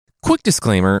Quick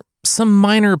disclaimer, some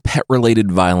minor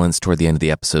pet-related violence toward the end of the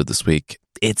episode this week.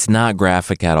 It's not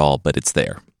graphic at all, but it's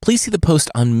there. Please see the post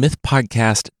on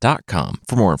mythpodcast.com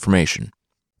for more information.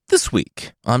 This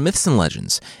week on Myths and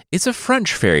Legends, it's a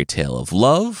French fairy tale of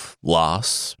love,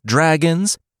 loss,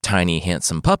 dragons, tiny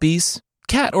handsome puppies,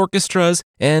 cat orchestras,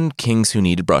 and kings who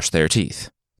need to brush their teeth.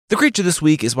 The creature this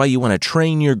week is why you want to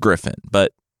train your griffin,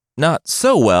 but not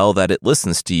so well that it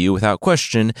listens to you without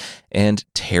question and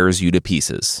tears you to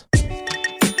pieces.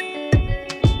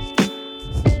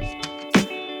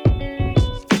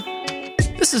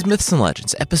 This is Myths and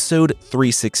Legends, episode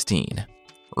 316.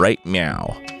 Right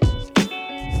Meow.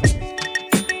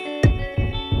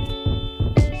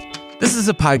 This is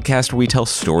a podcast where we tell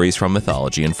stories from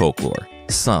mythology and folklore.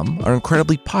 Some are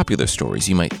incredibly popular stories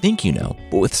you might think you know,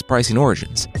 but with surprising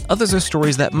origins. Others are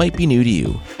stories that might be new to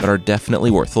you, but are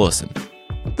definitely worth a listen.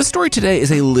 The story today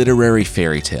is a literary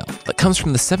fairy tale that comes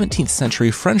from the 17th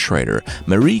century French writer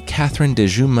Marie-Catherine de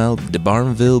Jumel de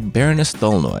Barneville Baroness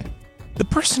d'Aulnoy, the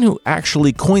person who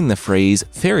actually coined the phrase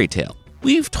fairy tale.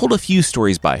 We've told a few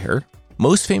stories by her,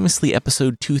 most famously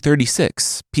episode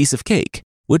 236, Piece of Cake,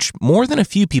 which more than a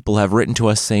few people have written to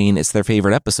us saying it's their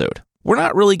favorite episode. We're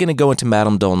not really going to go into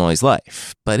Madame d'Aulnoy's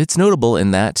life, but it's notable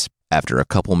in that, after a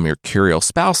couple mercurial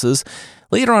spouses,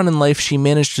 later on in life she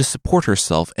managed to support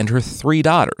herself and her 3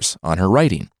 daughters on her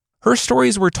writing. Her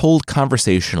stories were told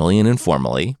conversationally and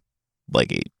informally,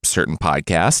 like a certain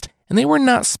podcast, and they were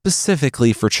not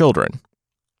specifically for children.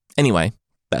 Anyway,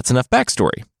 that's enough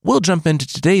backstory. We'll jump into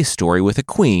today's story with a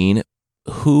queen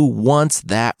who wants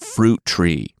that fruit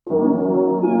tree.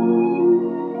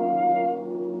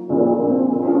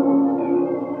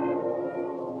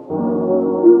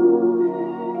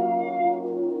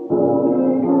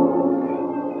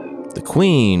 The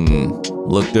queen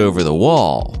looked over the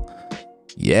wall.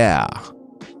 Yeah,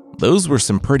 those were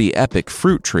some pretty epic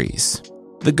fruit trees.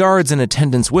 The guards in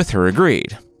attendance with her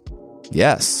agreed.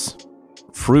 Yes,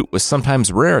 fruit was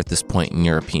sometimes rare at this point in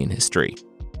European history.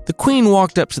 The queen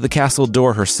walked up to the castle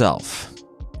door herself.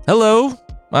 "Hello,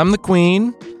 I'm the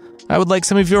queen. I would like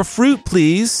some of your fruit,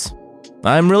 please.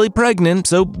 I'm really pregnant,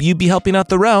 so you'd be helping out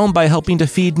the realm by helping to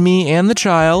feed me and the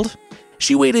child."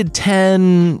 She waited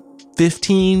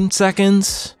 15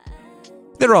 seconds.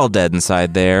 "They're all dead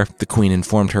inside there," the queen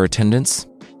informed her attendants.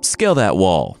 "Scale that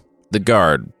wall." The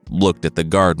guard looked at the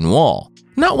garden wall.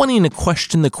 Not wanting to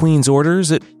question the queen's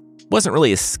orders, it wasn't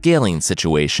really a scaling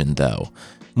situation, though.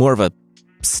 More of a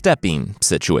stepping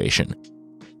situation.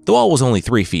 The wall was only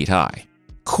 3 feet high.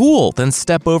 "Cool, then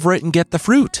step over it and get the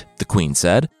fruit," the queen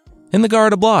said. And the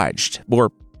guard obliged,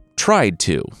 or tried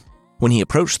to. When he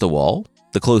approached the wall,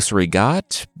 the closer he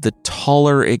got, the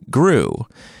taller it grew.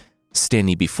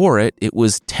 Standing before it, it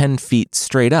was 10 feet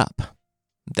straight up.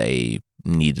 They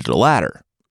needed a ladder.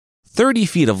 30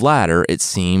 feet of ladder, it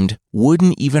seemed,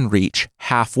 wouldn't even reach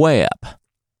halfway up.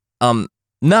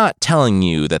 Not telling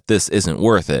you that this isn't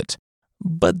worth it,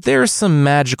 but there's some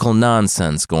magical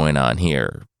nonsense going on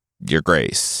here, Your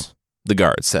Grace, the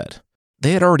guard said.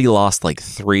 They had already lost like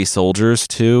 3 soldiers,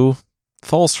 too.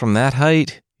 Falls from that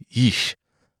height? Yeesh.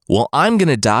 "Well, I'm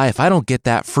gonna die if I don't get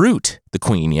that fruit," the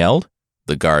queen yelled.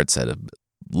 The guard said,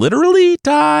 "Literally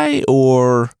die,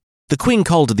 or?" The queen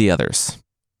called to the others.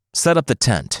 Set up the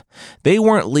tent. They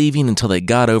weren't leaving until they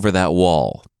got over that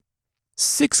wall.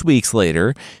 6 weeks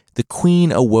later, the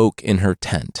queen awoke in her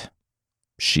tent.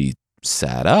 She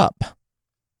sat up.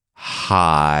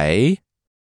 "Hi."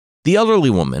 The elderly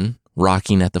woman,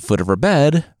 rocking at the foot of her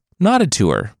bed, nodded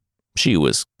to her. She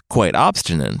was quite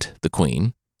obstinate, the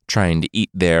queen, trying to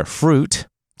eat their fruit.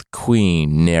 The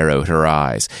queen narrowed her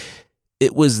eyes.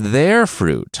 "It was their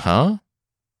fruit, huh?"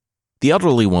 The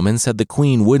elderly woman said the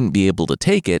queen wouldn't be able to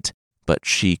take it, but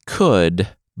she could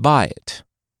buy it.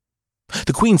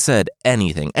 The queen said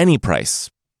anything, any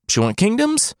price. She want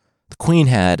kingdoms? The queen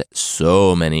had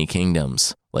so many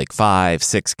kingdoms, like 5,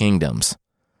 6 kingdoms.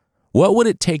 What would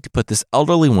it take to put this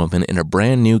elderly woman in a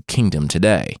brand new kingdom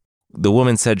today? The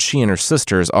woman said she and her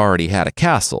sisters already had a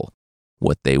castle.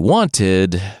 What they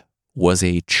wanted was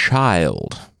a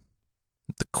child.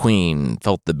 The queen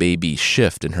felt the baby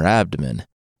shift in her abdomen.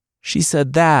 She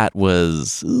said that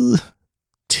was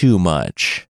too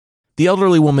much. The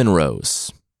elderly woman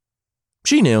rose.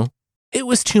 She knew it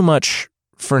was too much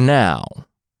for now,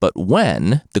 but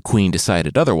when the queen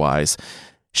decided otherwise,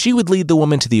 she would lead the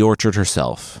woman to the orchard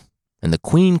herself, and the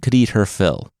queen could eat her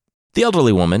fill. The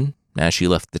elderly woman, as she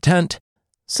left the tent,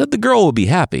 said the girl would be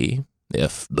happy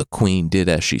if the queen did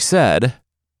as she said.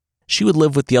 She would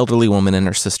live with the elderly woman and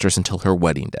her sisters until her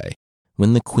wedding day,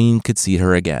 when the queen could see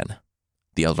her again.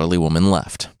 The elderly woman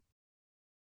left.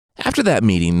 After that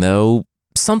meeting, though,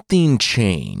 something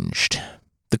changed.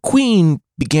 The queen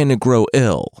began to grow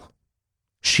ill.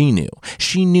 She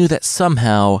knew that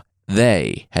somehow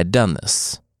they had done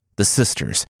this. The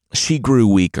sisters. She grew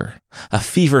weaker. A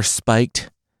fever spiked,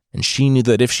 and she knew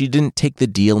that if she didn't take the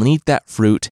deal and eat that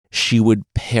fruit, she would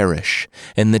perish,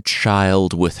 and the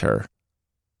child with her.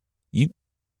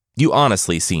 You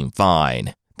honestly seem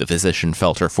fine, the physician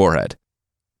felt her forehead.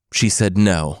 She said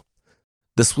no.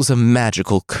 This was a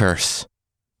magical curse.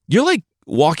 You're like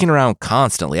walking around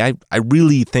constantly. I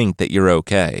really think that you're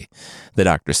okay, the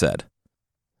doctor said.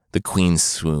 The queen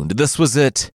swooned. This was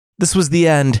it. This was the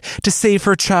end. To save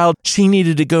her child, she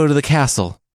needed to go to the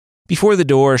castle. Before the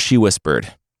door, she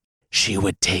whispered, she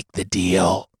would take the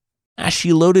deal. As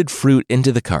she loaded fruit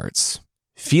into the carts.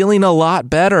 Feeling a lot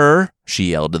better,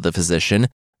 she yelled to the physician,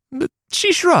 but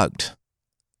she shrugged.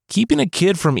 Keeping a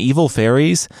kid from evil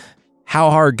fairies? How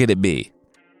hard could it be?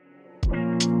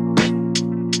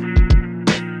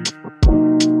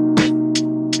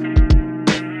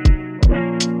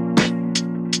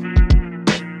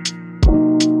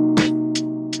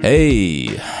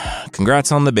 Hey,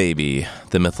 congrats on the baby,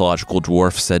 the mythological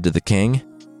dwarf said to the king.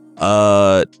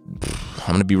 I'm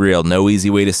gonna be real, no easy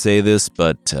way to say this,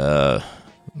 but,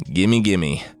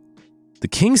 gimme. The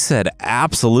king said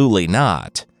absolutely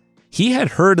not. He had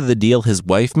heard of the deal his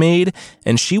wife made,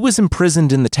 and she was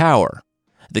imprisoned in the tower.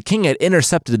 The king had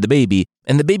intercepted the baby,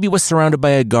 and the baby was surrounded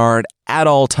by a guard at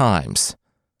all times.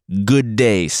 Good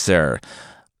day, sir.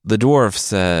 The dwarf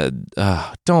said,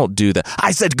 don't do that.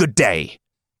 I said good day.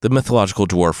 The mythological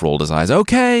dwarf rolled his eyes.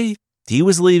 Okay, he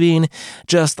was leaving,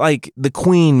 just like the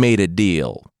queen made a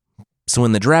deal. So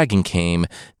when the dragon came,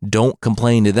 don't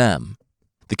complain to them.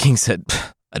 The king said,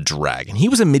 a dragon. He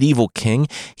was a medieval king.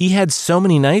 He had so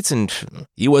many knights and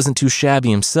he wasn't too shabby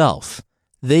himself.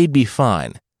 They'd be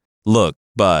fine. Look,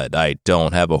 bud, I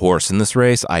don't have a horse in this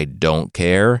race. I don't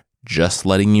care. Just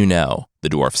letting you know, the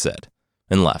dwarf said,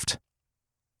 and left.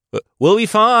 We'll be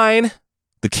fine,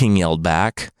 the king yelled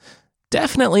back.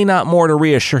 Definitely not more to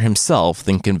reassure himself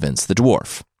than convince the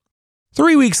dwarf.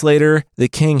 3 weeks later, the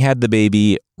king had the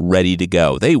baby ready to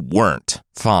go. They weren't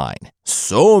fine.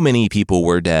 So many people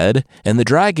were dead, and the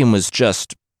dragon was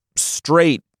just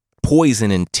straight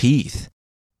poison and teeth.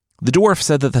 The dwarf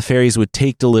said that the fairies would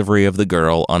take delivery of the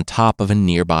girl on top of a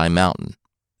nearby mountain.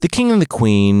 The king and the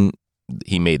queen,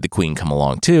 he made the queen come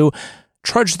along too,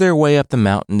 trudged their way up the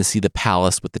mountain to see the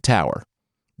palace with the tower.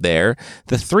 There,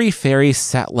 the 3 fairies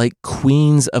sat like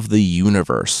queens of the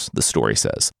universe, the story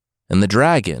says. And the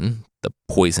dragon, the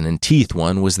poison and teeth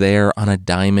one, was there on a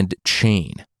diamond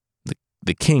chain.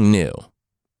 The king knew.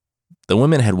 The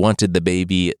women had wanted the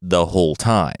baby the whole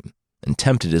time and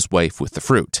tempted his wife with the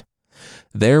fruit.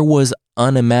 There was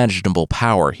unimaginable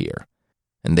power here,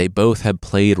 and they both had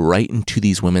played right into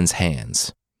these women's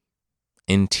hands.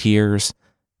 In tears,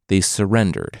 they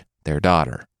surrendered their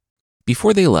daughter.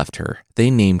 Before they left her,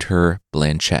 they named her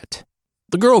Blanchette.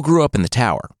 The girl grew up in the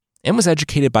tower and was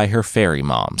educated by her fairy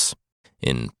moms.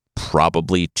 In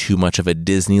probably too much of a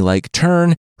Disney-like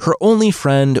turn, her only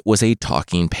friend was a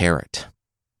talking parrot.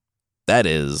 That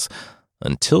is,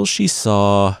 until she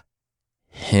saw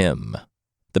him.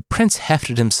 The prince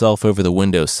hefted himself over the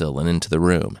windowsill and into the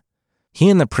room. He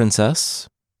and the princess,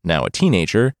 now a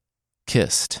teenager,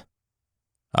 kissed.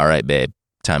 All right, babe,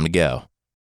 time to go.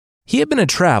 He had been a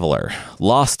traveler,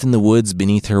 lost in the woods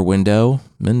beneath her window,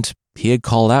 and he had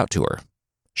called out to her.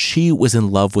 She was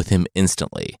in love with him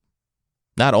instantly.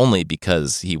 Not only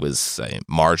because he was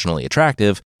marginally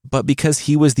attractive, but because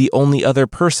he was the only other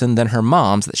person than her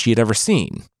mom's that she had ever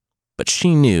seen. But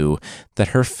she knew that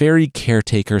her fairy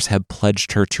caretakers had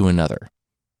pledged her to another.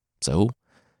 So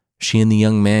she and the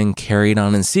young man carried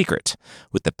on in secret,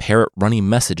 with the parrot running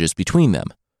messages between them.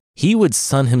 He would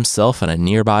sun himself on a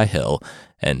nearby hill,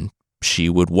 and she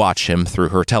would watch him through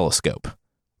her telescope,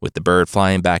 with the bird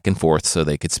flying back and forth so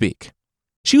they could speak.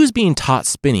 She was being taught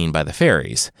spinning by the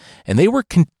fairies, and they were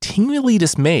continually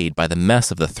dismayed by the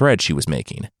mess of the thread she was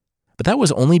making. But that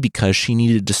was only because she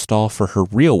needed to stall for her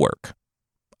real work,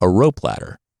 a rope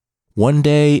ladder. One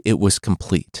day it was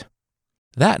complete.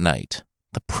 That night,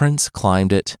 the prince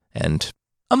climbed it, and,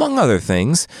 among other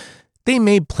things, they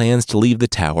made plans to leave the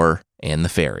tower and the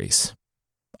fairies.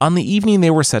 On the evening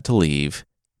they were set to leave,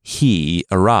 he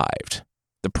arrived,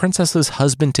 the princess's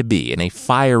husband-to-be, in a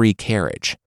fiery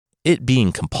carriage. It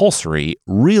being compulsory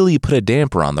really put a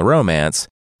damper on the romance,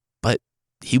 but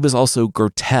he was also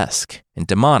grotesque and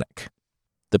demonic.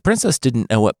 The princess didn't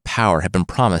know what power had been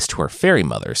promised to her fairy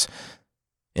mothers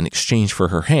in exchange for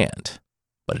her hand,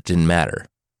 but it didn't matter.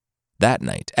 That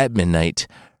night, at midnight,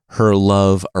 her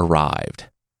love arrived.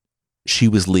 She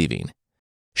was leaving,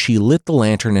 She lit the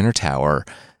lantern in her tower,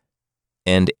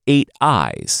 and 8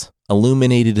 eyes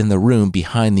illuminated in the room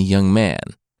behind the young man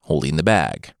holding the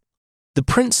bag. The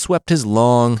prince swept his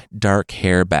long, dark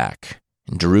hair back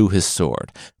and drew his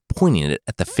sword, pointing it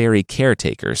at the fairy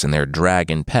caretakers and their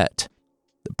dragon pet.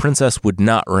 The princess would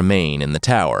not remain in the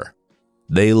tower.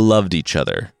 They loved each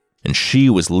other, and she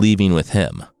was leaving with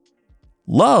him.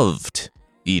 Loved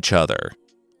each other.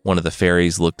 One of the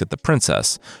fairies looked at the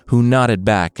princess, who nodded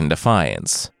back in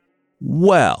defiance.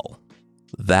 Well,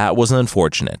 that was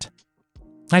unfortunate.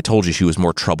 I told you she was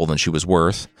more trouble than she was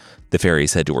worth, the fairy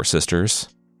said to her sisters.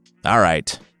 All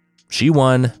right, she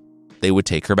won. They would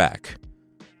take her back.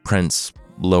 Prince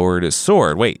lowered his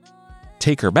sword. Wait,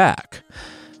 take her back?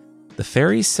 The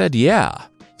fairies said yeah.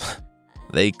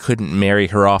 They couldn't marry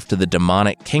her off to the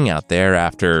demonic king out there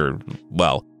after,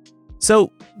 well,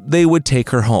 so they would take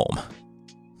her home.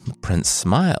 The prince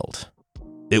smiled.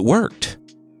 It worked.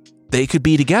 They could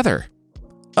be together.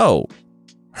 Oh,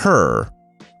 her,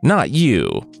 not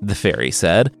you, the fairy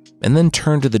said, and then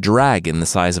turned to the dragon the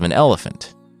size of an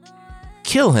elephant.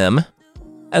 Kill him.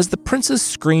 As the prince's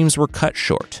screams were cut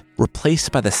short,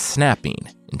 replaced by the snapping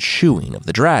and chewing of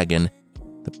the dragon,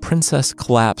 the princess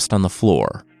collapsed on the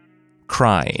floor,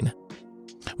 crying.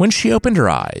 When she opened her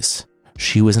eyes,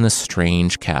 she was in a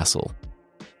strange castle.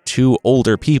 2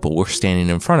 older people were standing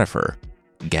in front of her,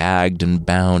 gagged and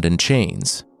bound in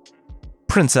chains.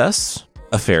 Princess,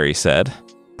 a fairy said,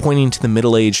 pointing to the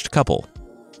middle-aged couple.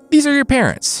 These are your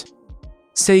parents.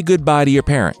 Say goodbye to your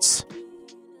parents.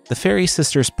 The fairy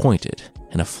sisters pointed,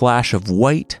 and a flash of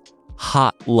white,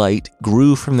 hot light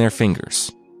grew from their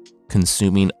fingers,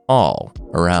 consuming all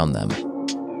around them.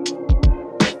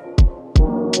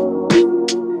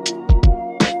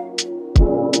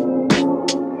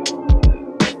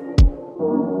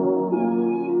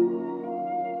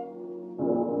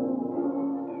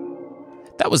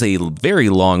 That was a very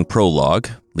long prologue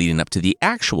leading up to the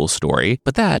actual story,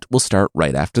 but that will start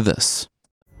right after this.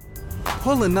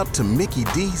 Pulling up to Mickey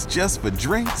D's just for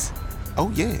drinks?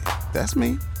 Oh yeah, that's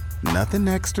me. Nothing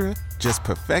extra, just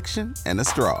perfection and a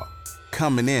straw.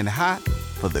 Coming in hot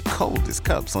for the coldest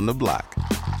cups on the block.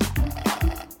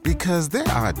 Because there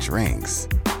are drinks.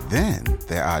 Then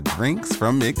there are drinks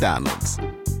from McDonald's.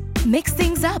 Mix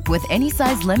things up with any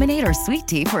size lemonade or sweet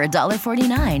tea for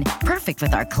 $1.49. Perfect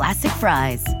with our classic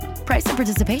fries. Price and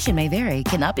participation may vary.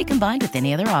 Cannot be combined with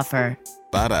any other offer.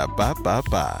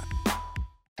 Ba-da-ba-ba-ba.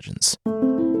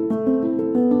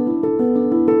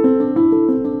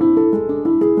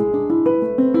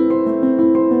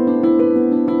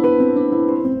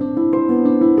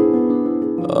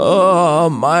 Oh,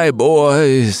 my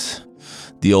boys.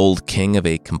 The old king of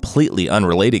a completely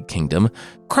unrelated kingdom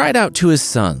cried out to his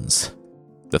sons.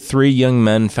 The 3 young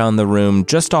men found the room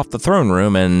just off the throne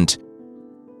room and,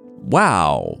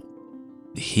 wow,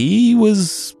 he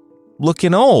was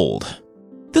looking old.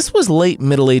 This was late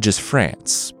Middle Ages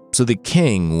France, so the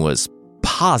king was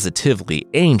positively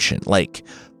ancient, like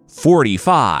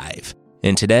 45.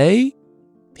 And today,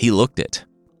 he looked it.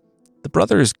 The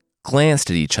brothers glanced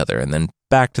at each other and then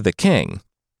back to the king,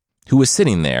 who was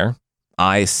sitting there,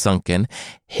 eyes sunken,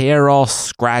 hair all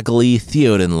scraggly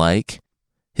Theoden-like,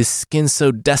 his skin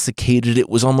so desiccated it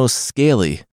was almost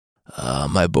scaly.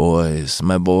 My boys,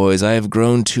 I have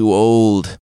grown too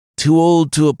old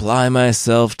to apply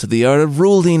myself to the art of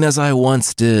ruling as I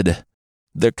once did.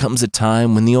 There comes a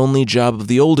time when the only job of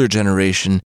the older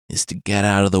generation is to get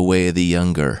out of the way of the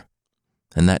younger,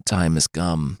 and that time has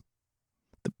come.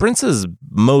 The princes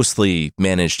mostly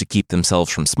managed to keep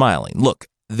themselves from smiling. Look,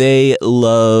 they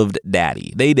loved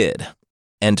Daddy. They did.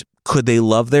 And could they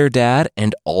love their dad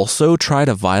and also try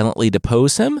to violently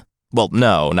depose him? Well,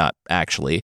 no, not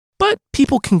actually. But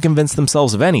people can convince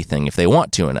themselves of anything if they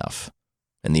want to enough.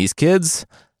 And these kids,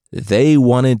 they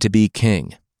wanted to be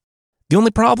king. The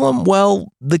only problem,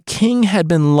 well, the king had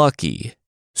been lucky.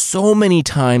 So many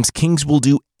times kings will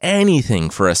do anything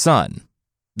for a son.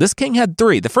 This king had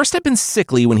 3. The first had been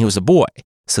sickly when he was a boy,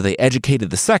 so they educated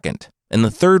the second, and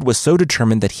the third was so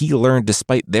determined that he learned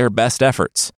despite their best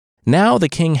efforts. Now the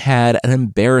king had an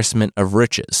embarrassment of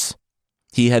riches.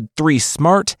 He had 3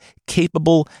 smart,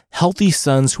 capable, healthy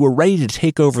sons who were ready to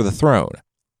take over the throne.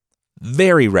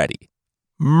 Very ready.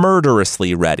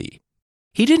 Murderously ready.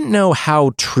 He didn't know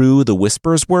how true the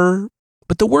whispers were,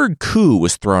 but the word coup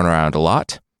was thrown around a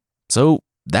lot. So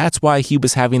that's why he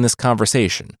was having this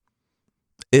conversation.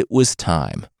 It was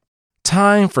time.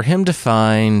 Time for him to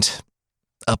find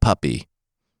a puppy.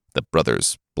 The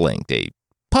brothers blinked. A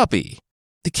puppy.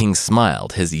 The king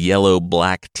smiled, his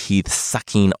yellow-black teeth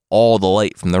sucking all the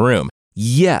light from the room.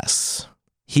 Yes,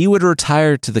 he would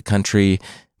retire to the country,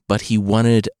 but he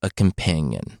wanted a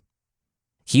companion.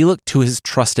 He looked to his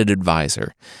trusted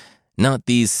advisor. Not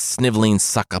these sniveling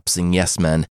suck-ups and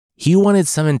yes-men. He wanted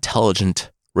some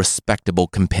intelligent, respectable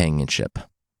companionship.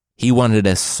 He wanted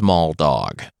a small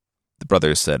dog. The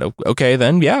brothers said, okay,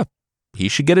 then, yeah, he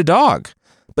should get a dog.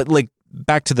 But,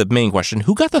 back to the main question,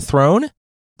 who got the throne?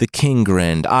 The king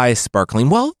grinned, eyes sparkling.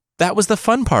 Well, that was the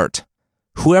fun part.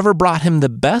 Whoever brought him the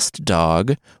best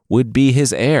dog would be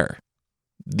his heir.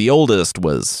 The oldest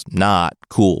was not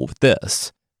cool with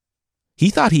this.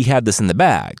 He thought he had this in the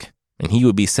bag, and he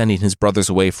would be sending his brothers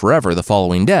away forever the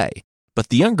following day. But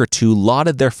the younger two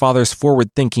lauded their father's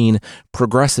forward-thinking,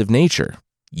 progressive nature.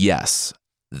 Yes,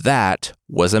 that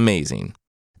was amazing.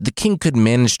 The king could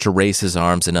manage to raise his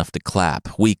arms enough to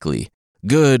clap weakly.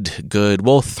 Good, good.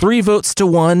 Well, 3 votes to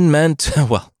 1 meant,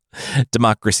 well,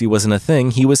 democracy wasn't a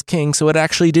thing. He was king, so it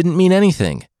actually didn't mean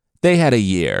anything. They had a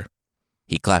year.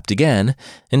 He clapped again,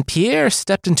 and Pierre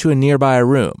stepped into a nearby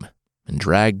room and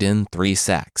dragged in 3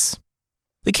 sacks.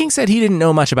 The king said he didn't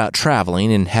know much about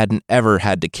traveling and hadn't ever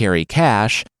had to carry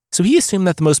cash, so he assumed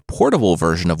that the most portable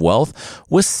version of wealth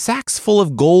was sacks full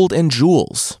of gold and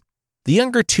jewels. The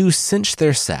younger two cinched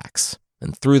their sacks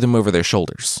and threw them over their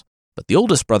shoulders. But the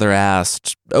oldest brother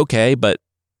asked, okay, but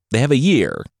they have a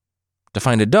year to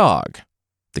find a dog.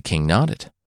 The king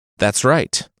nodded. That's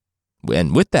right.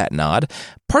 And with that nod,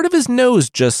 part of his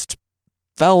nose just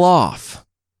fell off.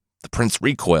 The prince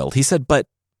recoiled. He said, but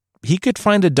he could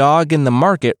find a dog in the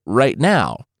market right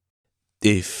now.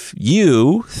 If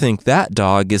you think that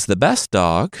dog is the best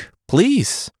dog,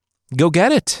 please, go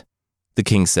get it, the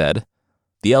king said.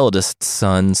 The eldest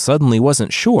son suddenly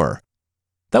wasn't sure.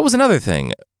 That was another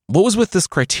thing. What was with this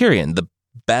criterion? The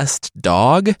best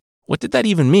dog? What did that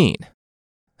even mean?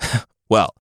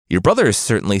 Well, your brothers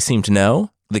certainly seem to know.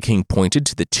 The king pointed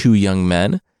to the 2 young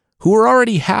men, who were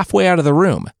already halfway out of the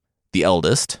room. The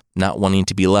eldest, not wanting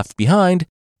to be left behind,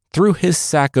 threw his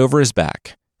sack over his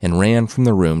back and ran from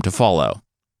the room to follow.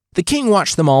 The king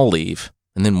watched them all leave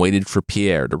and then waited for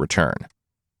Pierre to return.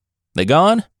 They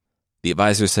gone? The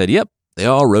advisor said, yep, they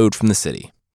all rode from the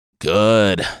city.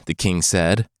 Good, the king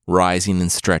said, rising and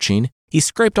stretching. He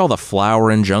scraped all the flour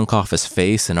and junk off his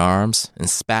face and arms and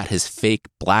spat his fake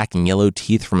black and yellow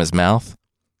teeth from his mouth.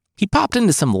 He popped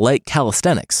into some light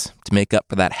calisthenics to make up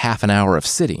for that half an hour of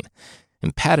sitting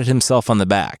and patted himself on the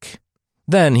back.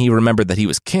 Then he remembered that he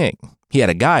was king. He had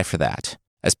a guy for that.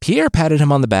 As Pierre patted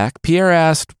him on the back, Pierre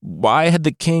asked, why had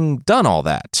the king done all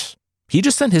that? He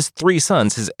just sent his 3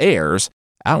 sons, his heirs,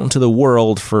 out into the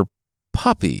world for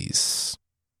puppies.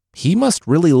 He must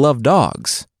really love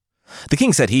dogs. The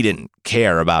king said he didn't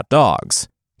care about dogs.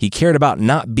 He cared about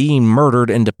not being murdered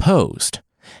and deposed.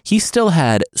 He still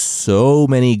had so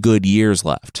many good years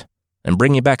left. And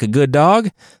bringing back a good dog?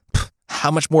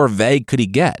 How much more vague could he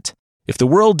get? If the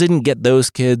world didn't get those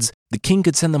kids, the king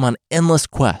could send them on endless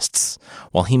quests,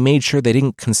 while he made sure they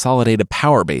didn't consolidate a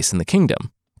power base in the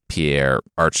kingdom. Pierre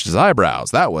arched his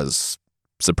eyebrows. That was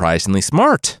surprisingly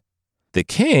smart. The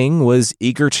king was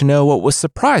eager to know what was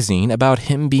surprising about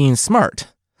him being smart.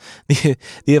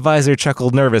 The advisor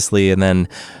chuckled nervously and then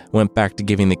went back to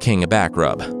giving the king a back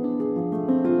rub.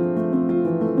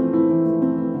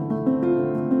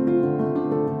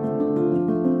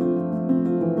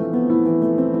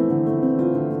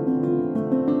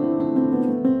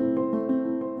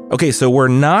 Okay, so we're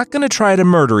not going to try to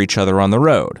murder each other on the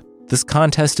road. This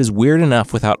contest is weird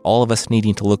enough without all of us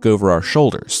needing to look over our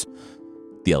shoulders.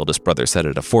 The eldest brother said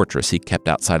at a fortress he kept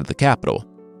outside of the capital.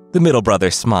 The middle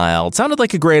brother smiled. Sounded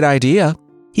like a great idea.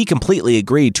 He completely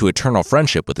agreed to eternal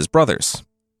friendship with his brothers.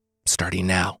 Starting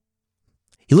now.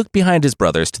 He looked behind his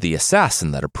brothers to the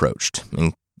assassin that approached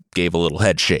and gave a little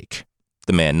head shake.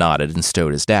 The man nodded and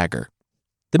stowed his dagger.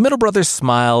 The middle brother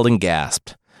smiled and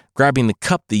gasped, grabbing the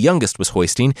cup the youngest was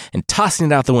hoisting and tossing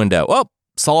it out the window. Oh,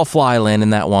 saw a fly land in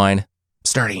that wine.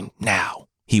 Starting now,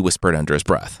 he whispered under his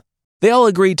breath. They all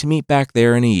agreed to meet back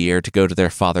there in a year to go to their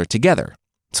father together,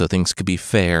 so things could be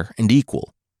fair and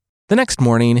equal. The next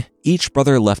morning, each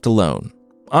brother left alone,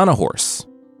 on a horse,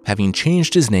 having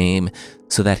changed his name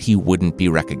so that he wouldn't be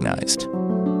recognized.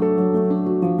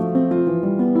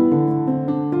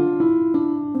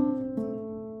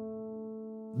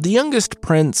 The youngest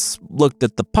prince looked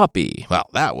at the puppy. Well,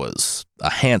 that was a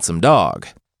handsome dog.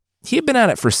 He had been at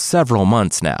it for several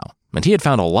months now, and he had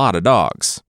found a lot of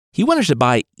dogs. He wanted to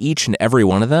buy each and every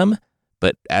one of them,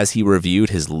 but as he reviewed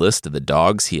his list of the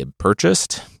dogs he had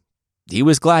purchased, he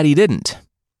was glad he didn't.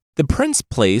 The prince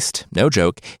placed, no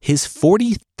joke, his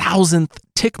 40,000th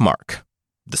tick mark.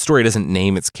 The story doesn't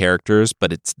name its characters,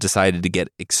 but it's decided to get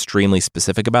extremely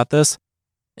specific about this,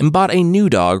 and bought a new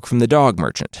dog from the dog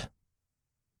merchant.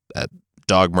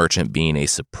 dog merchant being a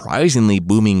surprisingly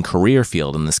booming career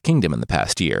field in this kingdom in the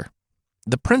past year.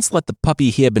 The prince let the puppy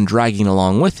he had been dragging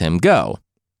along with him go,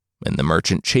 and the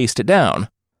merchant chased it down,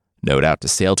 no doubt to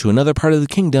sail to another part of the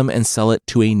kingdom and sell it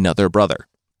to another brother.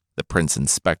 The prince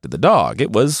inspected the dog.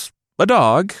 It was a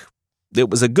dog. It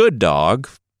was a good dog.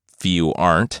 Few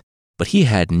aren't. But he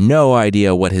had no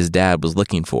idea what his dad was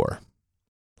looking for.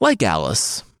 Like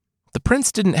Alice, the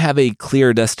prince didn't have a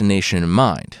clear destination in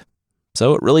mind,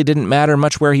 so it really didn't matter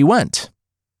much where he went.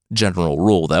 General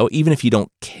rule, though, even if you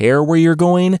don't care where you're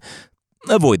going,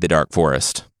 avoid the dark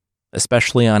forest,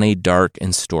 especially on a dark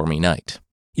and stormy night.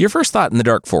 Your first thought in the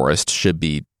dark forest should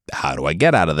be, how do I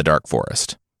get out of the dark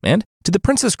forest? And to the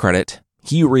prince's credit,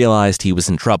 he realized he was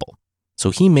in trouble,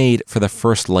 so he made for the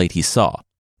first light he saw.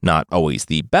 Not always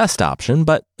the best option,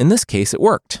 but in this case it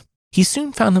worked. He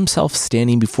soon found himself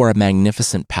standing before a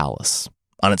magnificent palace.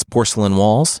 On its porcelain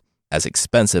walls, as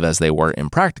expensive as they were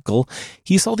impractical,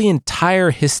 he saw the entire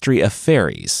history of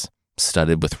fairies,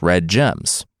 studded with red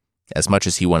gems. As much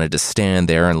as he wanted to stand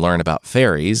there and learn about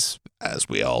fairies, as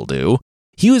we all do,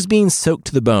 he was being soaked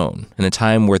to the bone in a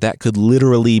time where that could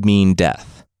literally mean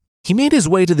death. He made his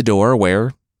way to the door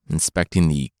where, inspecting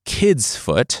the kid's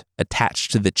foot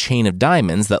attached to the chain of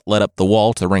diamonds that led up the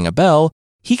wall to ring a bell,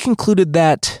 he concluded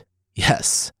that,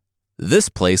 yes, this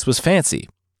place was fancy.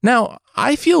 Now,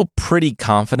 I feel pretty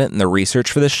confident in the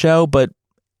research for this show, but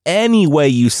any way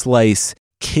you slice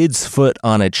kid's foot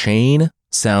on a chain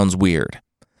sounds weird.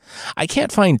 I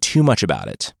can't find too much about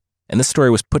it, and this story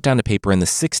was put down to paper in the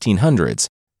 1600s,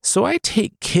 so I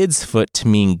take kid's foot to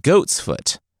mean goat's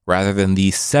foot, rather than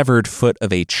the severed foot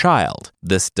of a child.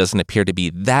 This doesn't appear to be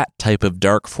that type of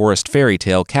dark forest fairy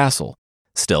tale castle.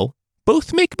 Still,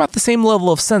 both make about the same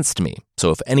level of sense to me,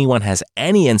 so if anyone has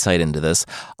any insight into this,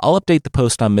 I'll update the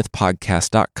post on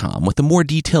mythpodcast.com with a more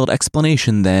detailed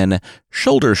explanation than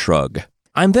shoulder shrug.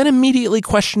 I'm then immediately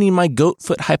questioning my goat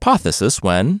foot hypothesis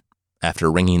when,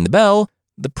 after ringing the bell,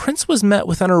 the prince was met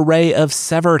with an array of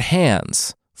severed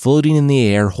hands floating in the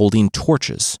air holding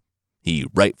torches. He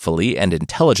rightfully and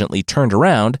intelligently turned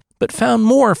around, but found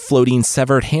more floating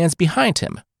severed hands behind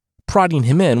him, prodding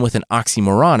him in with an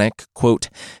oxymoronic, quote,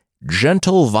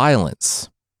 gentle violence.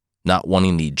 Not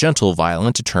wanting the gentle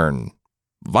violent to turn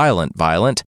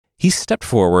violent, he stepped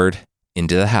forward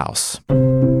into the house.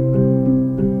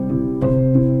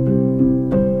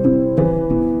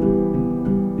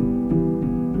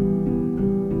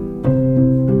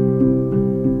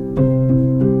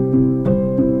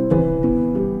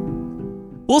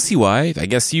 We'll see why. I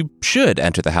guess you should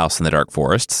enter the house in the dark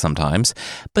forest sometimes,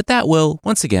 but that will,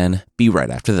 once again, be right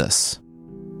after this.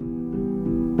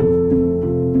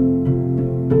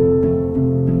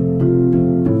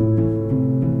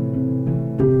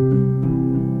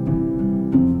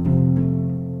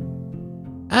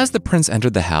 As the prince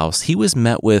entered the house, he was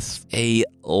met with a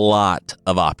lot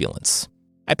of opulence.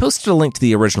 I posted a link to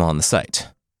the original on the site.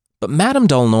 But Madame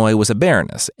d'Aulnoy was a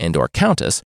baroness and/or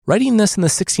countess writing this in the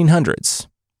 1600s,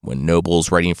 when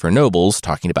nobles writing for nobles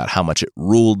talking about how much it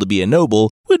ruled to be a noble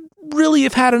would really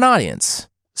have had an audience.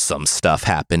 Some stuff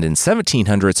happened in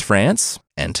 1700s France,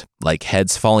 and like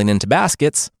heads falling into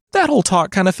baskets, that whole talk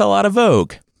kind of fell out of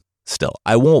vogue. Still,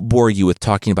 I won't bore you with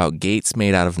talking about gates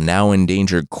made out of now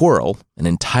endangered coral and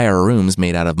entire rooms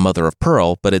made out of mother of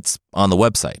pearl, but it's on the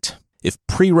website, if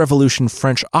pre-revolution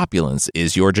French opulence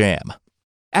is your jam.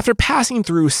 After passing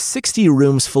through 60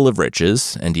 rooms full of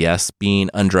riches, and yes, being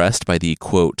undressed by the,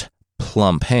 quote,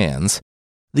 plump hands,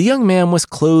 the young man was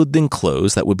clothed in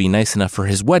clothes that would be nice enough for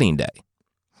his wedding day.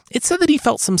 It said that he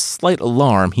felt some slight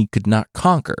alarm he could not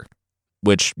conquer,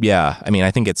 which,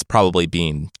 I think it's probably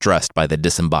being dressed by the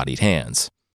disembodied hands.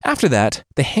 After that,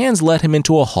 the hands led him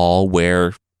into a hall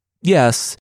where,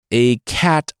 yes, a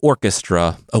cat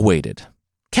orchestra awaited.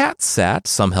 Cats sat,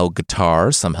 some held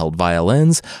guitars, some held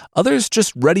violins, others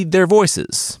just readied their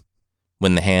voices.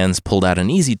 When the hands pulled out an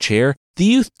easy chair, the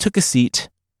youth took a seat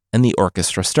and the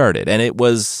orchestra started, and it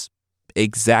was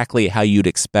exactly how you'd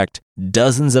expect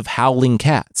dozens of howling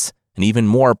cats and even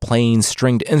more playing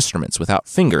stringed instruments without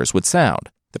fingers would sound.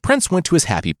 The prince went to his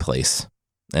happy place,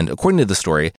 and according to the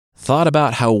story, thought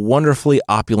about how wonderfully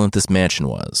opulent this mansion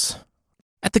was.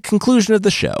 At the conclusion of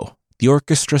the show, the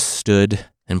orchestra stood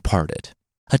and parted.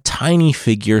 A tiny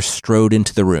figure strode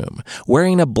into the room,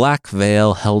 wearing a black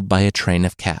veil held by a train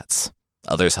of cats.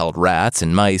 Others held rats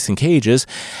and mice in cages,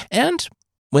 and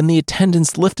when the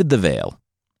attendants lifted the veil,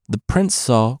 the prince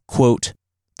saw, quote,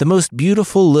 the most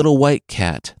beautiful little white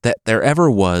cat that there ever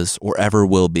was or ever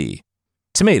will be.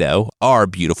 Tomato, our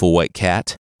beautiful white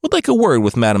cat, would like a word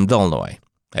with Madame d'Aulnoy.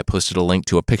 I posted a link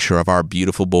to a picture of our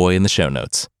beautiful boy in the show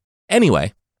notes.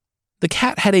 Anyway, The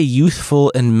cat had a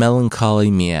youthful and melancholy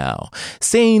meow,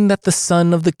 saying that the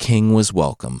son of the king was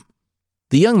welcome.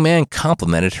 The young man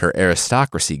complimented her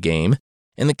aristocracy game,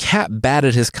 and the cat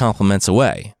batted his compliments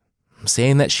away,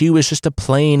 saying that she was just a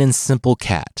plain and simple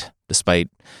cat, despite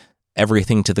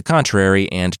everything to the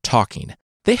contrary and talking.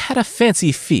 They had a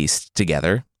fancy feast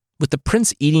together, with the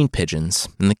prince eating pigeons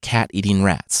and the cat eating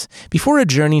rats, before a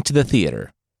journey to the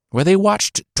theater, where they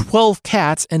watched 12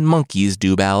 cats and monkeys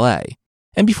do ballet.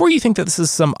 And before you think that this is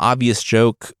some obvious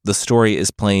joke, the story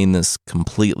is playing this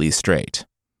completely straight.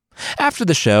 After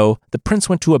the show, the prince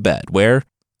went to a bed where,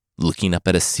 looking up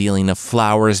at a ceiling of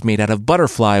flowers made out of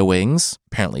butterfly wings,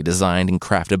 apparently designed and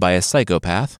crafted by a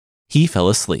psychopath, he fell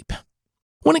asleep.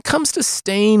 When it comes to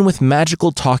staying with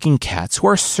magical talking cats who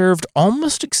are served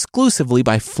almost exclusively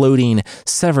by floating,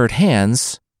 severed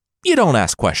hands, you don't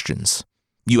ask questions.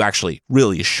 You actually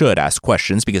really should ask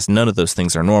questions because none of those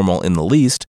things are normal in the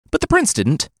least. But the prince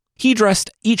didn't. He dressed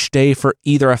each day for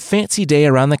either a fancy day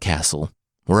around the castle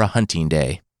or a hunting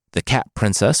day. The cat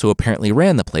princess, who apparently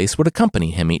ran the place, would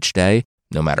accompany him each day,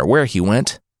 no matter where he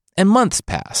went, and months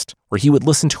passed where he would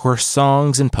listen to her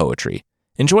songs and poetry,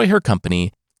 enjoy her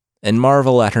company, and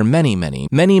marvel at her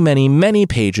many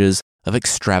pages of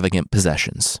extravagant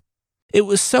possessions. It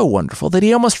was so wonderful that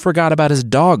he almost forgot about his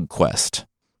dog quest.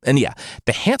 And yeah,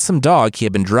 the handsome dog he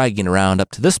had been dragging around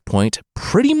up to this point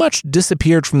pretty much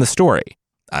disappeared from the story.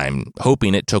 I'm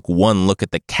hoping it took one look at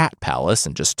the cat palace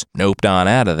and just noped on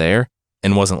out of there,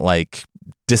 and wasn't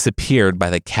disappeared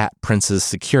by the cat prince's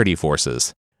security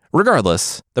forces.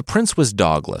 Regardless, the prince was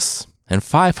dogless and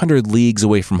 500 leagues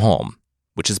away from home,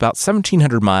 which is about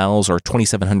 1,700 miles or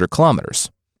 2,700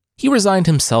 kilometers. He resigned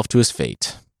himself to his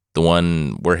fate, the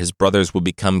one where his brothers would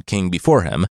become king before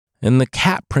him, and the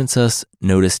cat princess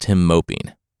noticed him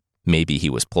moping. Maybe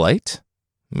he was polite.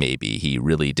 Maybe he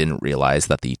really didn't realize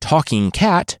that the talking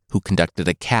cat, who conducted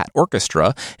a cat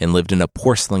orchestra and lived in a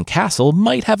porcelain castle,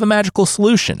 might have a magical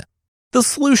solution. The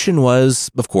solution was,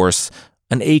 of course,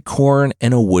 an acorn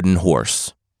and a wooden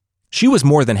horse. She was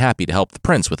more than happy to help the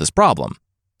prince with his problem,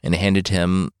 and handed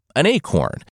him an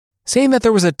acorn, saying that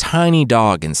there was a tiny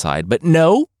dog inside, but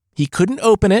no, he couldn't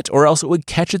open it or else it would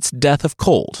catch its death of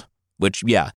cold. Which,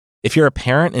 yeah, if you're a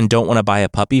parent and don't want to buy a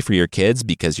puppy for your kids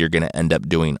because you're going to end up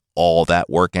doing all that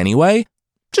work anyway,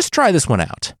 just try this one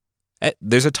out.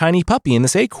 There's a tiny puppy in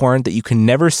this acorn that you can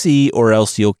never see or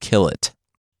else you'll kill it.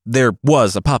 There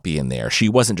was a puppy in there. She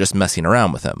wasn't just messing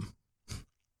around with him.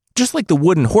 Just like the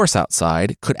wooden horse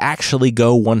outside could actually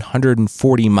go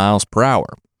 140 miles per hour,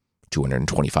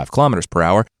 225 kilometers per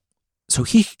hour, so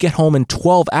he could get home in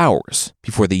 12 hours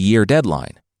before the year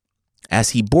deadline.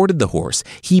 As he boarded the horse,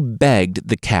 he begged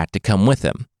the cat to come with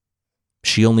him.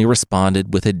 She only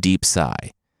responded with a deep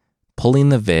sigh, pulling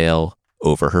the veil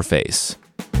over her face.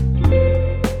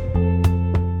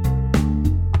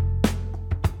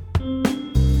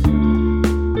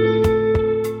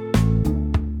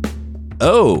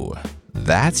 Oh,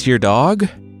 that's your dog?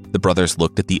 The brothers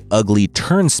looked at the ugly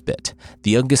turnspit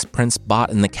the youngest prince bought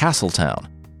in the castle town.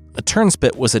 A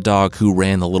turnspit was a dog who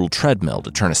ran the little treadmill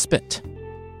to turn a spit.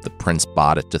 The prince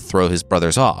bought it to throw his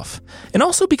brothers off, and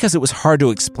also because it was hard to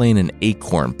explain an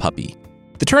acorn puppy.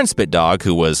 The turnspit dog,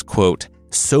 who was, quote,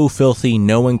 so filthy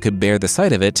no one could bear the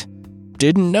sight of it,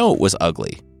 didn't know it was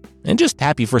ugly, and just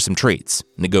happy for some treats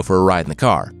and to go for a ride in the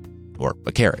car, or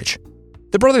a carriage.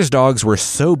 The brothers' dogs were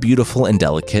so beautiful and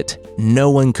delicate, no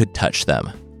one could touch them,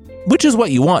 which is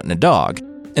what you want in a dog,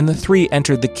 and the three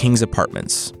entered the king's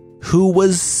apartments, who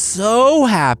was so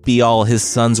happy all his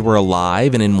sons were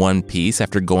alive and in one piece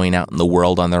after going out in the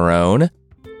world on their own.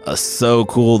 So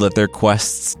cool that their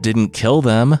quests didn't kill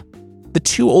them. The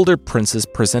two older princes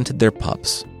presented their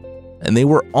pups, and they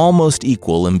were almost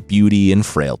equal in beauty and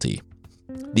frailty.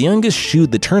 The youngest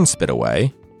shooed the turnspit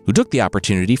away, who took the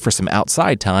opportunity for some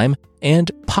outside time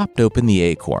and popped open the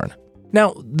acorn.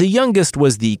 Now, the youngest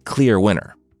was the clear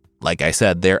winner. Like I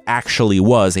said, there actually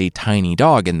was a tiny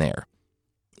dog in there.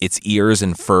 Its ears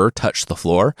and fur touched the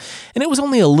floor, and it was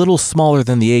only a little smaller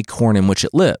than the acorn in which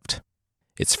it lived.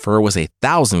 Its fur was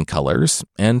 1,000 colors,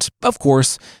 and, of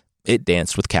course, it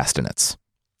danced with castanets.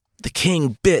 The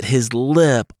king bit his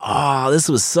lip. This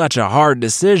was such a hard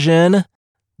decision.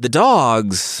 The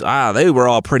dogs, they were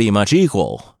all pretty much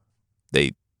equal.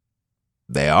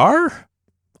 They are?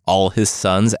 All his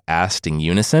sons asked in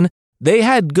unison. They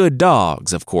had good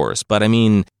dogs, of course, but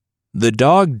the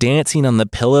dog dancing on the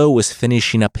pillow was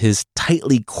finishing up his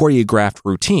tightly choreographed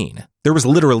routine. There was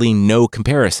literally no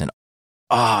comparison.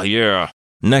 Yeah,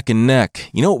 neck and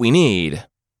neck. You know what we need?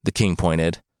 The king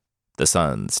pointed. The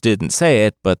sons didn't say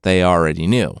it, but they already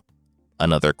knew.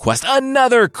 Another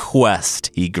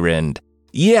quest, he grinned.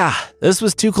 Yeah, this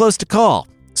was too close to call.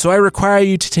 So I require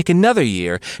you to take another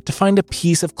year to find a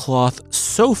piece of cloth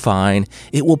so fine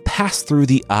it will pass through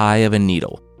the eye of a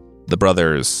needle. The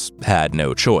brothers had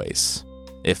no choice.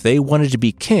 If they wanted to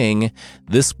be king,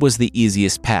 this was the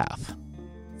easiest path.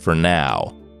 For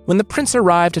now. When the prince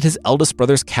arrived at his eldest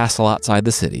brother's castle outside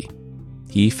the city,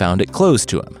 he found it closed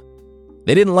to him.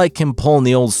 They didn't like him pulling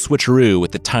the old switcheroo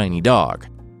with the tiny dog.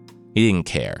 He didn't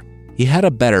care. He had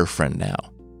a better friend now.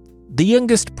 The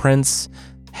youngest prince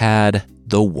had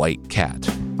the white cat.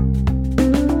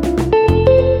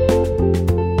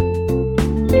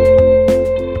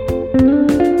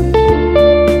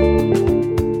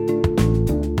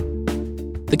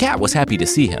 The cat was happy to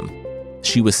see him.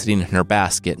 She was sitting in her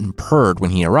basket and purred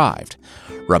when he arrived,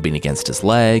 rubbing against his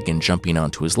leg and jumping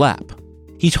onto his lap.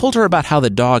 He told her about how the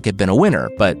dog had been a winner,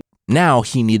 but now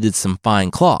he needed some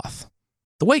fine cloth.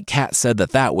 The white cat said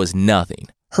that was nothing.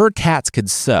 Her cats could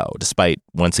sew, despite,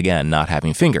 once again, not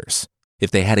having fingers.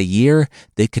 If they had a year,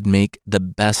 they could make the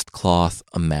best cloth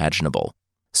imaginable.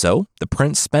 So the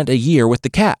prince spent a year with the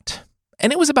cat.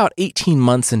 And it was about 18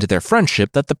 months into their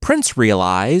friendship that the prince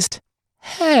realized,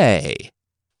 hey,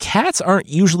 cats aren't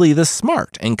usually this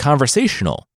smart and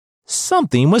conversational.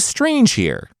 Something was strange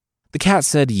here. The cat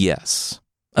said yes.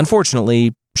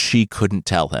 Unfortunately, she couldn't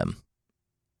tell him.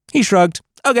 He shrugged.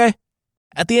 Okay.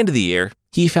 At the end of the year,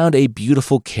 he found a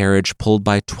beautiful carriage pulled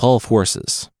by 12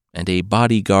 horses and a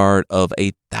bodyguard of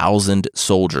 1,000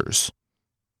 soldiers.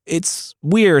 It's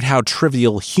weird how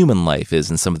trivial human life is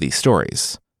in some of these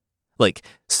stories. Like,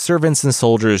 servants and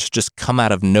soldiers just come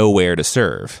out of nowhere to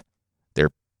serve.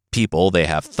 They're people, they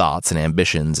have thoughts and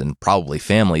ambitions and probably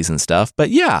families and stuff, but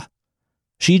yeah,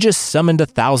 she just summoned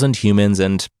 1,000 humans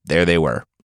and there they were.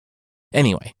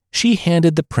 Anyway, she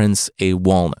handed the prince a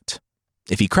walnut.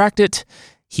 If he cracked it,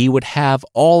 he would have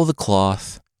all the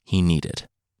cloth he needed.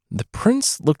 The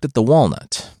prince looked at the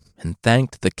walnut and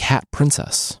thanked the cat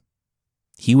princess.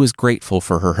 He was grateful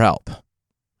for her help,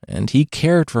 and he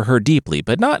cared for her deeply,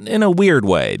 but not in a weird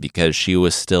way because she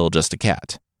was still just a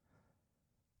cat.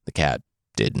 The cat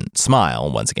didn't smile.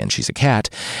 Once again, she's a cat.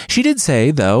 She did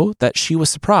say, though, that she was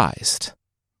surprised.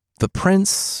 The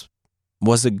prince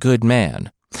was a good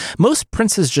man. Most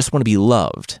princes just want to be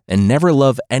loved and never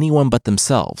love anyone but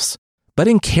themselves. But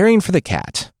in caring for the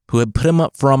cat, who had put him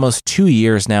up for almost 2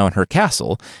 years now in her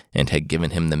castle and had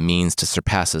given him the means to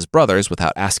surpass his brothers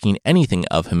without asking anything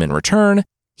of him in return,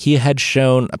 he had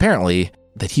shown, apparently,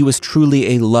 that he was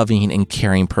truly a loving and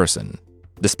caring person,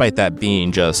 despite that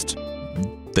being just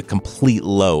the complete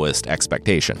lowest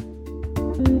expectation.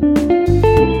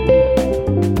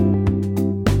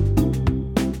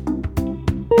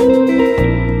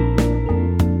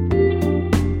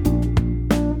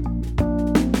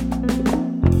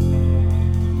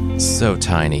 So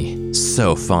tiny,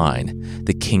 so fine,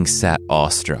 the king sat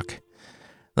awestruck.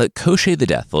 Like Koschei the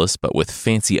Deathless, but with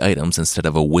fancy items instead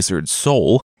of a wizard's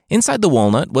soul, inside the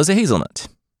walnut was a hazelnut.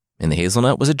 In the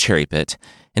hazelnut was a cherry pit,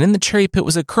 and in the cherry pit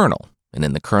was a kernel, and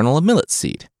in the kernel a millet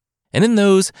seed. And in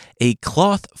those, a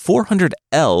cloth 400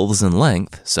 elves in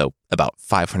length, so about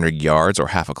 500 yards or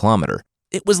half a kilometer.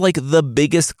 It was like the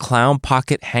biggest clown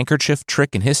pocket handkerchief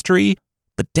trick in history,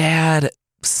 but Dad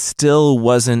still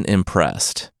wasn't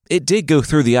impressed. It did go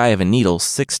through the eye of a needle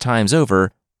 6 times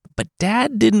over, but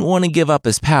Dad didn't want to give up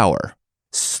his power.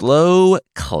 Slow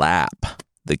clap,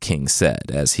 the king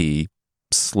said as he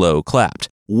slow clapped.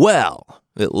 Well,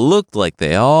 it looked like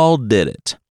they all did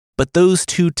it. But those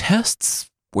 2 tests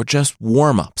were just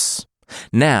warm-ups.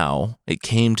 Now it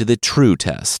came to the true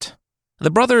test.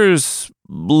 The brothers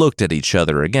looked at each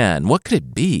other again. What could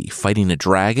it be? Fighting a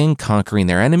dragon, conquering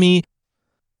their enemy?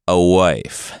 A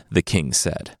wife, the king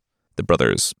said. The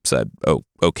brothers said, oh,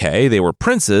 okay, they were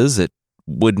princes. It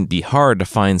wouldn't be hard to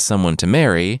find someone to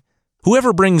marry.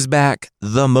 Whoever brings back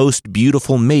the most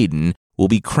beautiful maiden will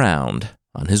be crowned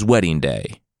on his wedding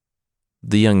day.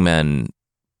 The young men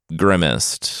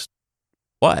grimaced.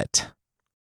 What?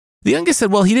 The youngest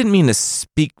said, well, he didn't mean to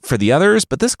speak for the others,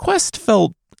 but this quest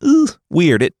felt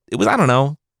weird. It was, I don't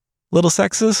know, a little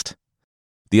sexist.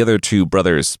 The other 2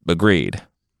 brothers agreed.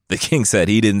 The king said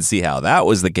he didn't see how that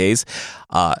was the case.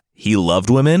 He loved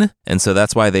women, and so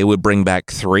that's why they would bring back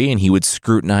 3, and he would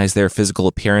scrutinize their physical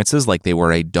appearances like they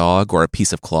were a dog or a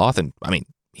piece of cloth. And, I mean,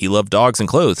 he loved dogs and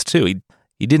clothes, too.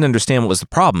 He didn't understand what was the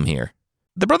problem here.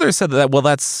 The brothers said that, well,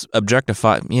 that's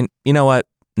objectified. You know what?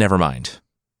 Never mind.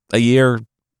 A year?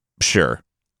 Sure.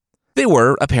 They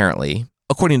were, apparently,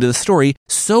 according to the story,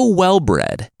 so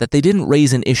well-bred that they didn't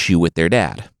raise an issue with their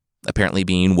dad. Apparently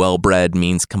being well-bred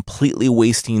means completely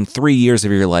wasting 3 years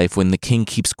of your life when the king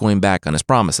keeps going back on his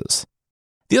promises.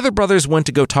 The other brothers went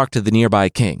to go talk to the nearby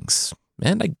kings,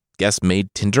 and I guess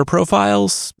made Tinder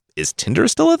profiles. Is Tinder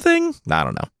still a thing? I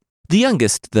don't know. The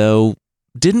youngest, though,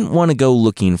 didn't want to go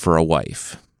looking for a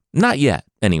wife. Not yet,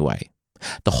 anyway.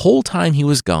 The whole time he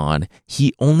was gone,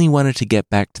 he only wanted to get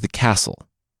back to the castle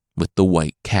with the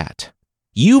white cat.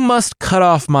 "You must cut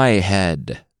off my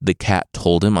head," the cat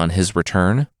told him on his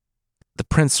return. The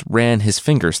prince ran his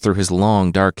fingers through his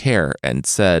long, dark hair and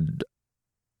said,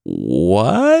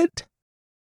 "What?"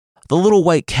 The little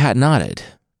white cat nodded.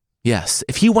 Yes,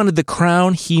 if he wanted the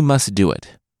crown, he must do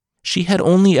it. She had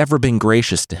only ever been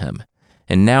gracious to him,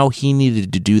 and now he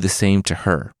needed to do the same to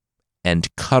her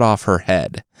and cut off her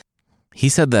head. He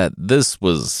said that this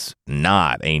was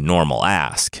not a normal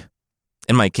ask.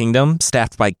 In my kingdom,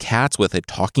 staffed by cats with a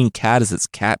talking cat as its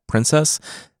cat princess,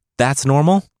 that's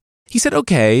normal? He said,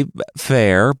 okay,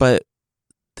 fair, but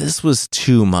this was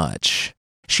too much.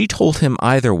 She told him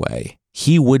either way,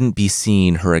 he wouldn't be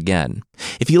seeing her again.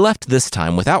 If he left this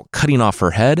time without cutting off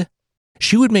her head,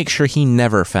 she would make sure he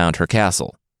never found her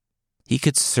castle. He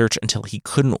could search until he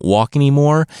couldn't walk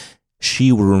anymore.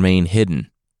 She would remain hidden.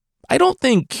 I don't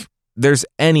think there's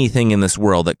anything in this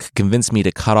world that could convince me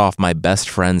to cut off my best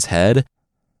friend's head.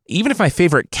 Even if my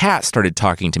favorite cat started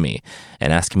talking to me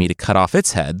and asking me to cut off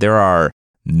its head, there are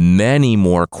many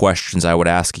more questions I would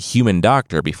ask a human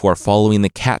doctor before following the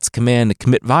cat's command to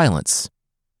commit violence.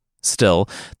 Still,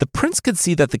 the prince could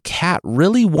see that the cat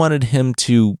really wanted him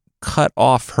to cut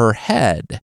off her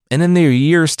head, and in their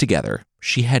years together,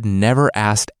 she had never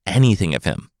asked anything of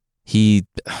him. He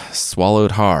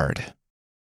swallowed hard.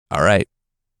 All right,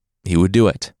 he would do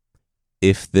it.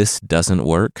 If this doesn't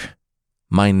work,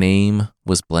 my name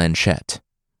was Blanchette,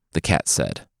 the cat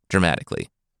said, dramatically.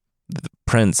 The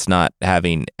prince, not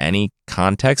having any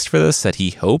context for this, said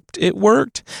he hoped it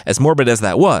worked, as morbid as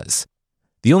that was.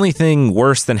 The only thing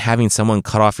worse than having someone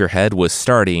cut off your head was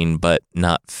starting but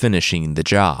not finishing the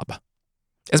job.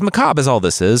 As macabre as all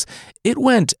this is, it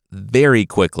went very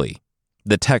quickly.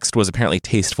 The text was apparently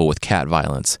tasteful with cat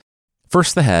violence.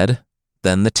 First the head,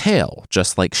 then the tail,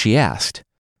 just like she asked.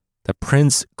 The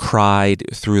prince cried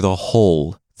through the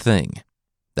whole thing.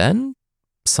 Then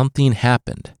something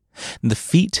happened. The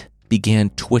feet began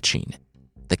twitching,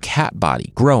 the cat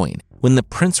body growing. When the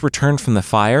prince returned from the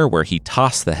fire, where he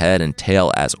tossed the head and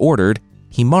tail as ordered,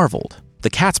 he marveled. The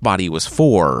cat's body was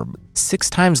 6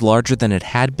 times larger than it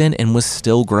had been and was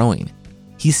still growing.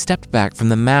 He stepped back from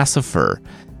the mass of fur,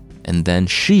 and then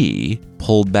she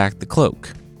pulled back the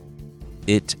cloak.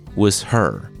 It was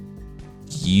her.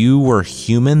 "You were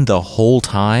human the whole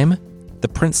time?" the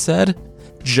prince said,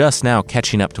 just now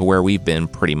catching up to where we've been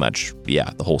pretty much, the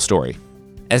whole story.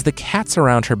 As the cats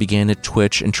around her began to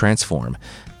twitch and transform,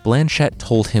 Blanchette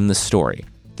told him the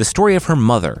story of her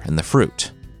mother and the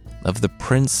fruit, of the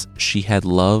prince she had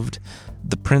loved,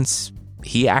 the prince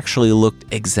he actually looked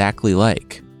exactly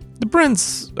like. The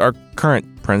prince, our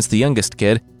current prince, the youngest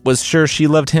kid, was sure she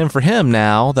loved him for him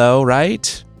now, though,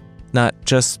 right? Not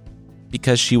just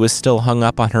because she was still hung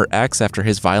up on her ex after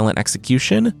his violent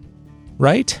execution,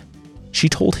 right? She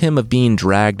told him of being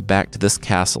dragged back to this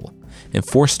castle and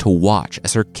forced to watch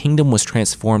as her kingdom was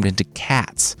transformed into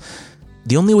cats.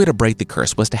 The only way to break the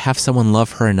curse was to have someone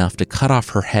love her enough to cut off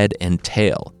her head and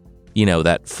tail. You know,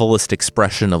 that fullest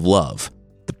expression of love.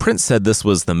 The prince said this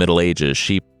was the Middle Ages.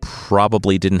 She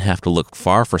probably didn't have to look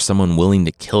far for someone willing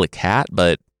to kill a cat,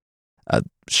 but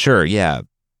sure,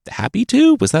 happy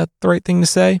to? Was that the right thing to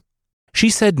say? She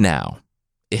said now,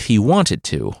 if he wanted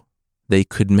to, they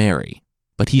could marry,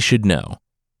 but he should know.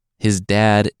 His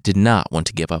dad did not want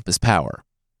to give up his power.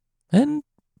 And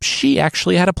she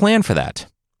actually had a plan for that.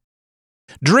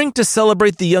 "Drink to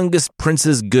celebrate the youngest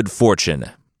prince's good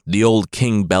fortune," the old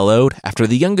king bellowed after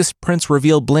the youngest prince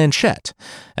revealed Blanchette,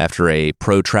 after a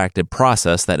protracted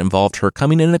process that involved her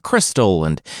coming in a crystal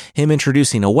and him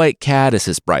introducing a white cat as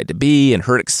his bride-to-be and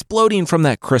her exploding from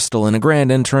that crystal in a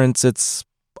grand entrance. It's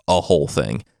a whole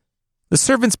thing. The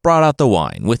servants brought out the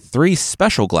wine with 3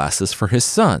 special glasses for his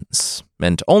sons,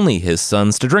 and only his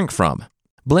sons to drink from.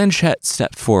 Blanchette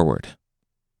stepped forward.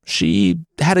 She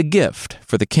had a gift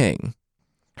for the king.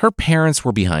 Her parents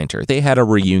were behind her. They had a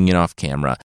reunion off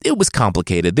camera. It was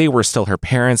complicated. They were still her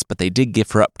parents, but they did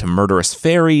give her up to murderous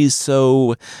fairies,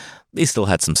 so they still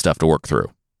had some stuff to work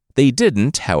through. They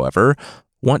didn't, however,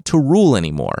 want to rule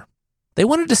anymore. They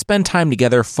wanted to spend time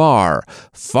together far,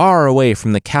 far away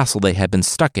from the castle they had been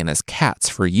stuck in as cats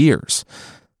for years.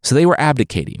 So they were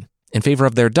abdicating in favor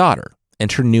of their daughter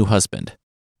and her new husband.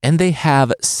 And they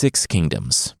have 6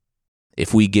 kingdoms.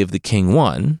 If we give the king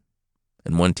 1,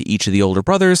 and 1 to each of the older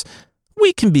brothers,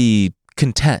 we can be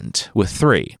content with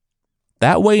 3.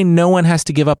 That way no one has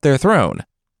to give up their throne.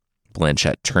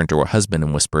 Blanchette turned to her husband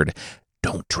and whispered,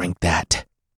 Don't drink that.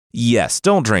 Yes,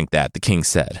 don't drink that, the king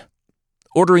said,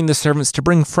 ordering the servants to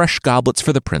bring fresh goblets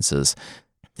for the princes,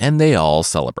 and they all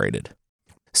celebrated.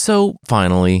 So,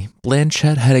 finally,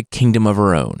 Blanchette had a kingdom of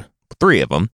her own, 3 of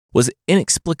them, was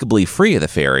inexplicably free of the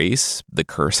fairies, the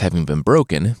curse having been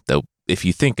broken, though if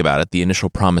you think about it, the initial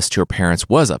promise to her parents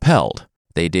was upheld.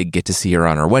 They did get to see her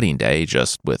on her wedding day,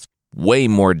 just with way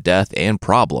more death and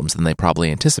problems than they probably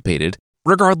anticipated.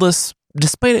 Regardless,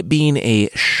 despite it being a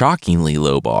shockingly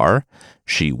low bar,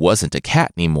 she wasn't a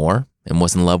cat anymore and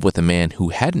was in love with a man who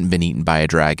hadn't been eaten by a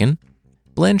dragon.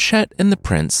 Blanchette and the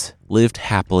prince lived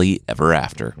happily ever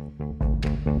after.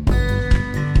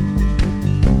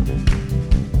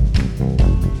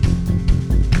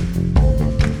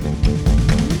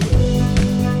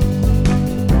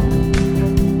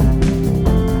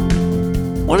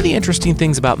 One of the interesting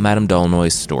things about Madame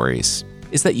d'Aulnoy's stories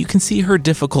is that you can see her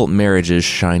difficult marriages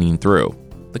shining through.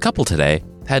 The couple today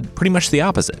had pretty much the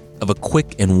opposite of a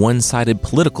quick and one-sided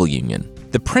political union.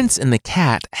 The prince and the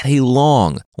cat had a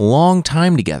long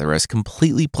time together as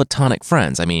completely platonic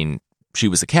friends. I mean, she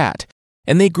was a cat.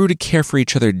 And they grew to care for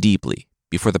each other deeply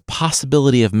before the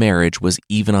possibility of marriage was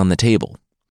even on the table.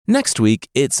 Next week,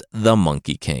 it's the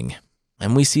Monkey King.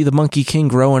 And we see the Monkey King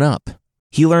growing up.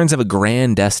 He learns of a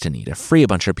grand destiny to free a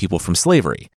bunch of people from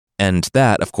slavery. And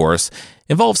that, of course,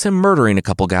 involves him murdering a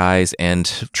couple guys and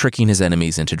tricking his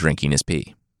enemies into drinking his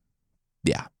pee.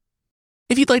 Yeah.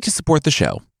 If you'd like to support the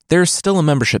show, there's still a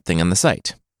membership thing on the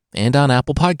site, and on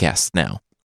Apple Podcasts now.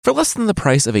 For less than the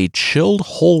price of a chilled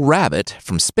whole rabbit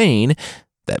from Spain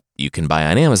that you can buy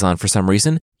on Amazon for some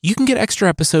reason, you can get extra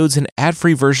episodes and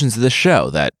ad-free versions of the show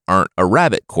that aren't a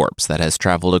rabbit corpse that has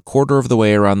traveled a quarter of the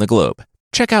way around the globe.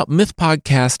 Check out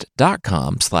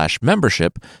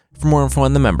mythpodcast.com/membership for more info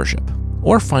on the membership,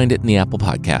 or find it in the Apple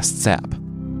Podcasts app.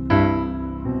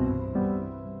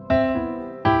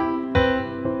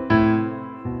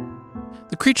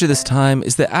 The creature this time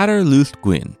is the Adar Luath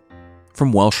Gwyn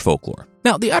from Welsh folklore.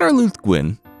 Now, the Adar Luath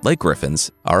Gwyn, like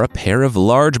griffins, are a pair of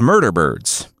large murder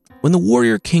birds. When the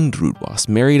warrior King Drudwas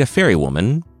married a fairy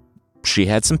woman, she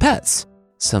had some pets.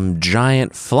 Some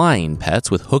giant flying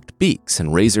pets with hooked beaks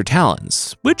and razor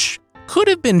talons, which could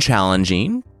have been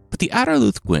challenging, but the Adar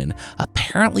Luath Gwyn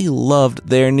apparently loved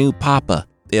their new papa.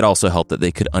 It also helped that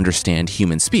they could understand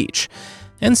human speech,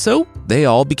 and so they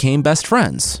all became best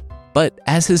friends. But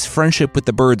as his friendship with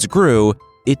the birds grew,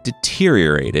 it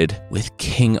deteriorated with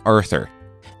King Arthur.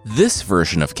 This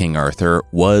version of King Arthur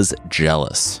was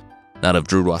jealous. Not of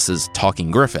Drudwas's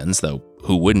talking griffins, though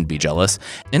who wouldn't be jealous,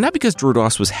 and not because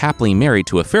Drudwas was happily married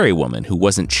to a fairy woman who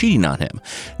wasn't cheating on him.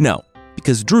 No,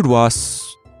 because Drudwas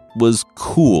was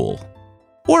cool.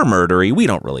 Or murdery, we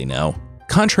don't really know.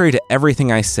 Contrary to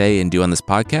everything I say and do on this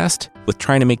podcast, with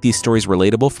trying to make these stories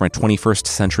relatable from a 21st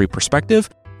century perspective,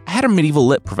 I had a medieval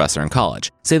lit professor in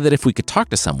college say that if we could talk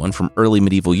to someone from early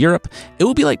medieval Europe, it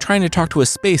would be like trying to talk to a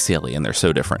space alien, they're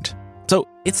so different. So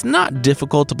it's not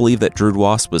difficult to believe that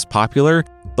Drudwas was popular,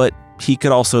 but he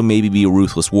could also maybe be a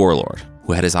ruthless warlord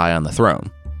who had his eye on the throne.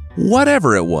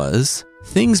 Whatever it was,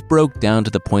 things broke down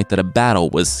to the point that a battle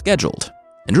was scheduled.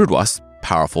 And Drudwas,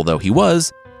 powerful though he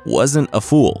was, wasn't a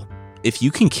fool. If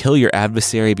you can kill your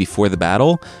adversary before the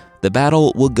battle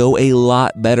will go a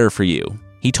lot better for you.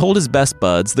 He told his best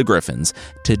buds, the Griffins,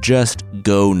 to just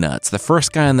go nuts. The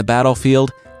first guy on the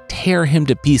battlefield, tear him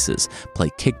to pieces, play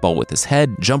kickball with his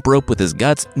head, jump rope with his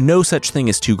guts, no such thing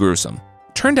as too gruesome.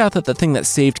 Turned out that the thing that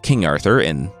saved King Arthur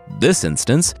in this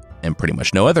instance, and pretty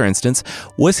much no other instance,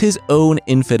 was his own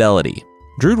infidelity.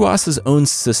 Drudwas's own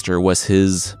sister was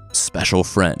his special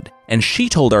friend, and she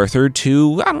told Arthur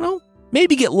to,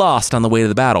 maybe get lost on the way to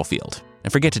the battlefield,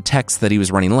 and forget to text that he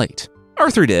was running late.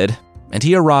 Arthur did, and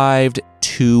he arrived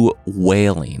to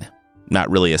wailing. Not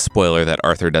really a spoiler that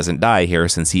Arthur doesn't die here,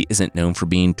 since he isn't known for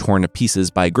being torn to pieces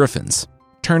by griffins.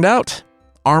 Turned out,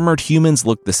 armored humans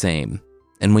look the same.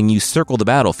 And when you circle the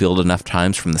battlefield enough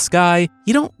times from the sky,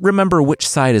 you don't remember which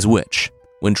side is which.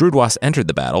 When Drudwas entered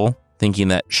the battle, thinking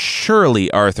that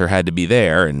surely Arthur had to be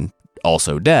there and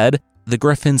also dead, the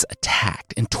griffins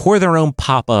attacked and tore their own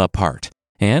papa apart.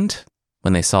 And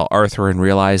when they saw Arthur and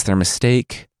realized their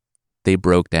mistake, they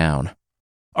broke down.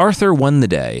 Arthur won the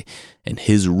day, and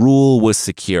his rule was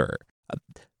secure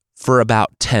for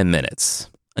about 10 minutes,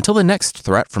 until the next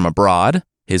threat from abroad,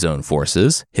 his own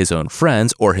forces, his own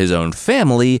friends, or his own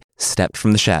family stepped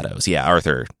from the shadows. Yeah,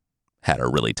 Arthur had a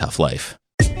really tough life.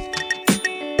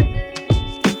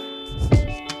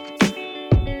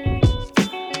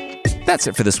 That's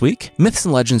it for this week. Myths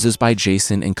and Legends is by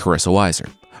Jason and Carissa Weiser.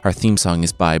 Our theme song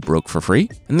is by Broke for Free,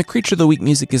 and the Creature of the Week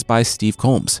music is by Steve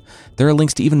Combs. There are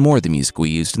links to even more of the music we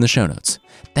used in the show notes.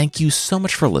 Thank you so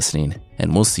much for listening,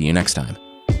 and we'll see you next time.